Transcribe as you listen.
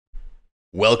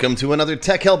Welcome to another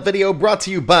Tech Help video brought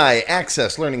to you by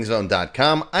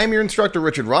AccessLearningZone.com. I'm your instructor,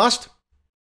 Richard Rost.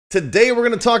 Today we're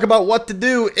going to talk about what to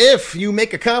do if you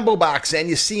make a combo box and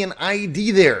you see an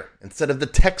ID there instead of the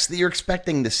text that you're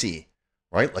expecting to see,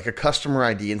 right? Like a customer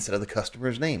ID instead of the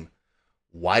customer's name.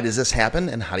 Why does this happen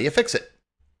and how do you fix it?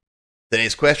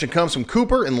 Today's question comes from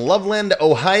Cooper in Loveland,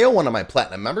 Ohio, one of my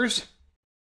Platinum members.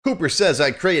 Cooper says,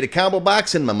 I create a combo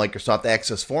box in my Microsoft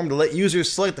Access form to let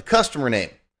users select the customer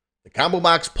name. The combo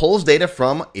box pulls data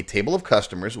from a table of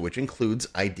customers, which includes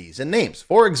IDs and names.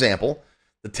 For example,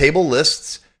 the table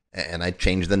lists, and I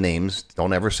changed the names,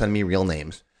 don't ever send me real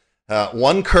names,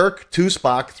 1 Kirk, 2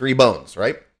 Spock, 3 Bones,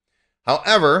 right?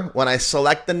 However, when I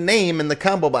select the name in the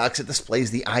combo box, it displays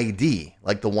the ID,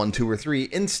 like the 1, 2, or 3,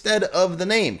 instead of the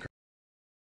name.